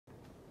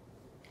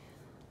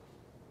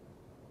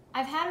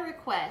I've had a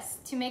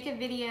request to make a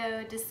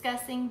video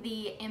discussing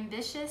the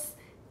ambitious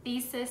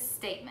thesis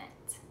statement.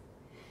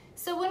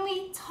 So when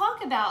we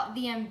talk about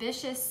the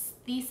ambitious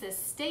thesis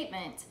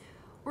statement,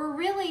 we're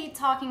really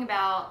talking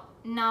about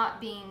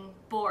not being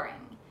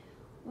boring.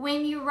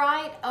 When you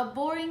write a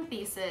boring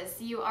thesis,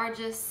 you are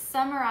just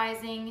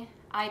summarizing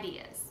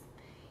ideas.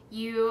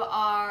 You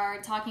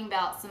are talking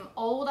about some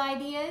old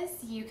ideas.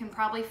 You can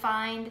probably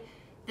find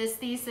this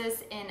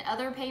thesis in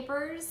other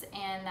papers,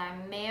 and I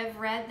may have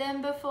read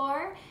them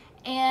before.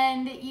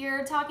 And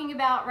you're talking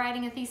about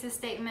writing a thesis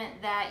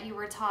statement that you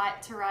were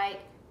taught to write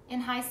in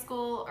high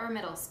school or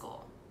middle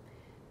school.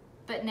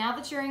 But now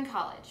that you're in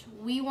college,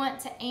 we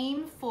want to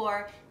aim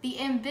for the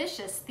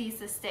ambitious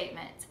thesis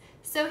statement.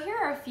 So here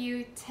are a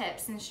few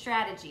tips and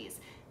strategies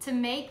to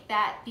make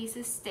that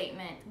thesis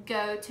statement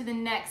go to the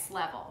next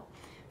level.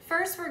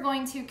 First, we're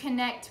going to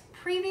connect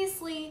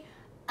previously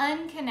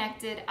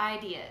unconnected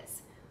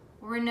ideas.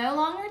 We're no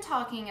longer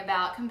talking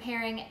about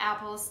comparing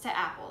apples to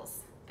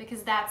apples,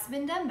 because that's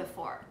been done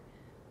before.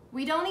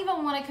 We don't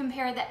even want to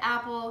compare the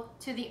apple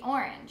to the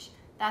orange.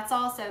 That's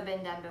also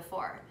been done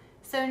before.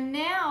 So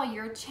now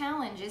your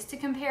challenge is to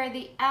compare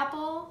the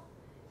apple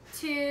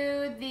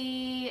to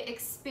the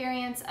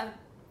experience of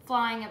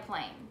flying a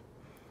plane,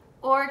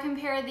 or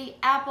compare the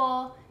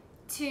apple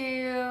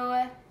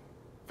to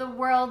the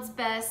world's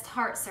best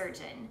heart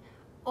surgeon,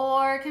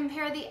 or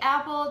compare the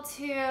apple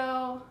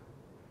to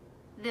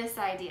this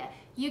idea.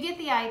 You get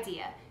the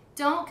idea.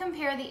 Don't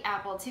compare the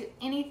apple to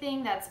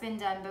anything that's been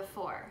done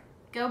before.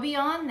 Go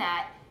beyond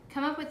that.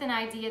 Come up with an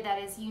idea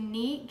that is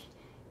unique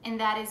and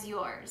that is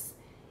yours.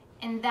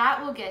 And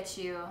that will get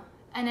you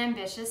an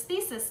ambitious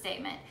thesis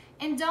statement.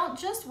 And don't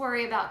just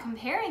worry about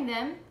comparing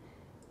them,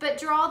 but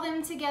draw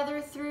them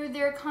together through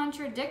their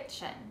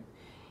contradiction.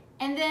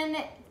 And then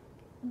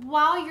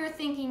while you're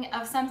thinking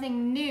of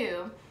something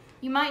new,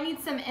 you might need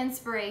some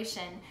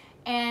inspiration.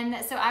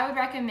 And so I would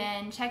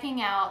recommend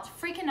checking out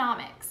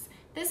Freakonomics.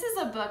 This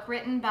is a book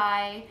written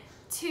by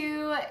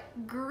two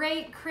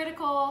great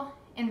critical,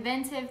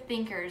 inventive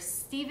thinkers,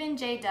 Stephen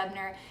J.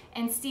 Dubner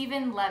and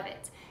Stephen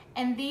Levitt.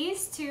 And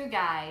these two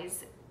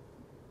guys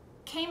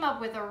came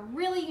up with a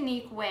really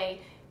unique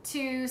way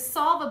to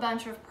solve a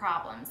bunch of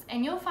problems.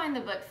 And you'll find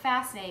the book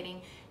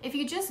fascinating. If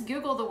you just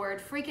Google the word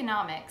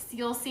Freakonomics,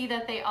 you'll see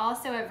that they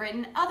also have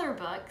written other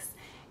books,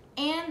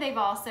 and they've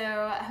also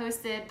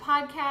hosted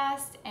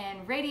podcasts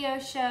and radio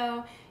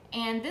show.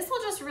 And this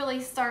will just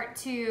really start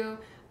to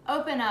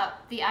open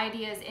up the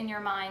ideas in your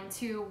mind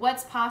to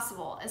what's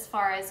possible as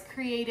far as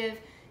creative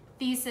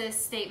thesis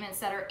statements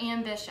that are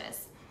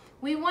ambitious.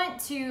 We want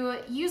to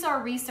use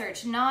our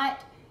research,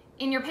 not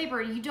in your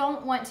paper. You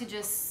don't want to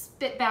just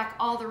spit back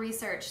all the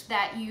research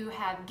that you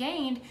have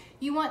gained.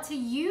 You want to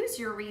use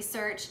your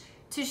research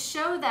to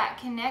show that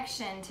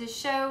connection, to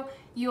show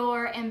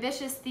your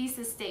ambitious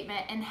thesis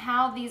statement and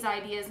how these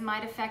ideas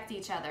might affect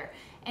each other.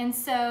 And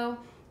so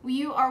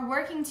you are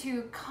working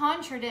to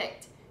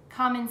contradict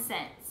common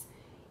sense.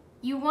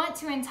 You want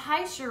to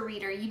entice your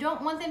reader. You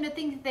don't want them to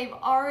think that they've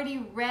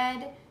already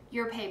read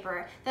your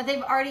paper, that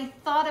they've already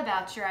thought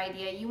about your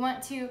idea. You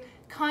want to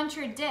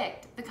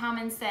contradict the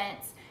common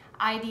sense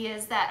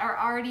ideas that are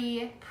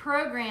already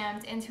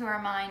programmed into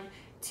our mind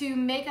to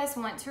make us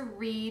want to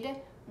read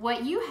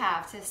what you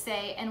have to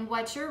say and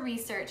what your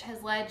research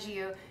has led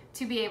you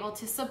to be able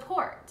to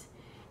support.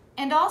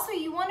 And also,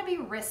 you want to be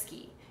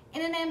risky.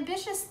 In an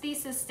ambitious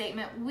thesis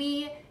statement,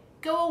 we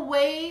go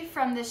away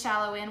from the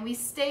shallow end, we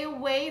stay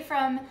away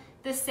from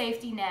the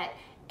safety net,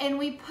 and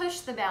we push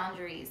the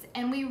boundaries,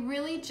 and we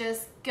really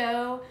just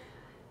go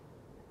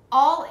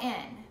all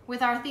in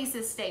with our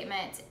thesis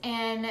statement.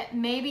 And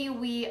maybe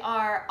we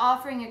are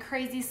offering a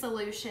crazy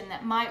solution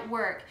that might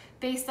work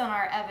based on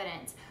our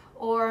evidence,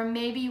 or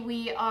maybe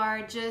we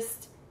are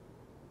just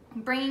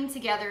bringing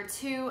together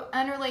two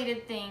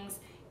unrelated things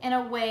in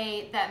a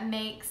way that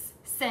makes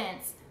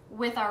sense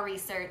with our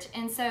research.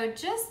 And so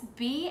just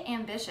be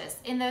ambitious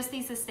in those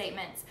thesis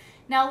statements.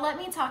 Now let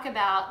me talk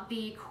about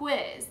the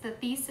quiz, the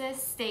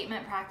thesis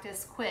statement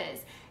practice quiz,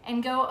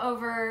 and go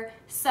over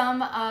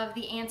some of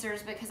the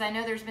answers, because I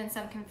know there's been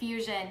some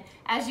confusion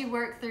as you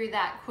work through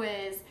that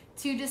quiz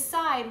to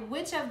decide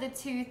which of the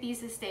two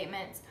thesis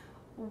statements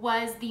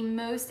was the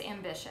most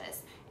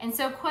ambitious. And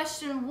so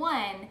question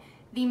one,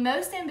 the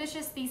most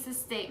ambitious thesis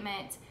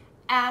statement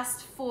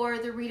asked for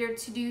the reader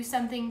to do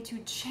something to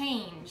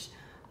change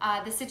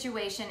the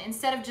situation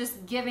instead of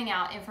just giving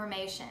out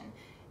information.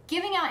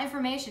 Giving out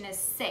information is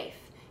safe,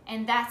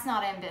 and that's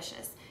not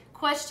ambitious.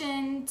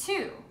 Question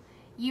two,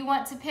 you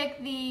want to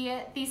pick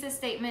the thesis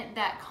statement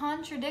that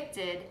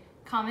contradicted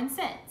common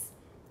sense.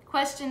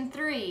 Question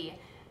three,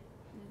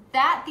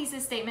 that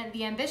thesis statement,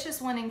 the ambitious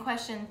one in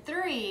question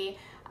three,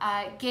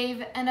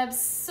 gave an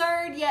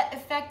absurd yet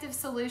effective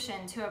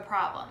solution to a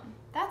problem.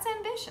 That's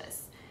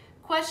ambitious.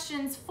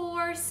 Questions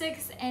 4,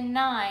 6, and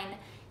 9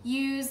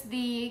 use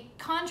the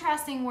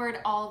contrasting word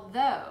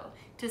although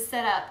to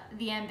set up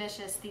the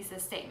ambitious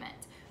thesis statement.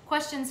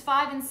 Questions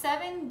 5 and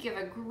 7 give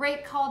a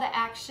great call to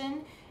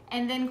action,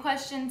 and then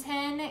question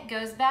 10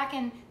 goes back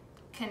and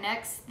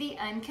connects the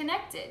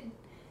unconnected.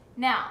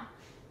 Now,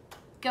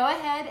 go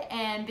ahead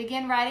and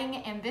begin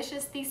writing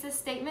ambitious thesis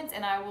statements,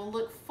 and I will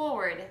look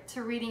forward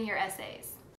to reading your essays.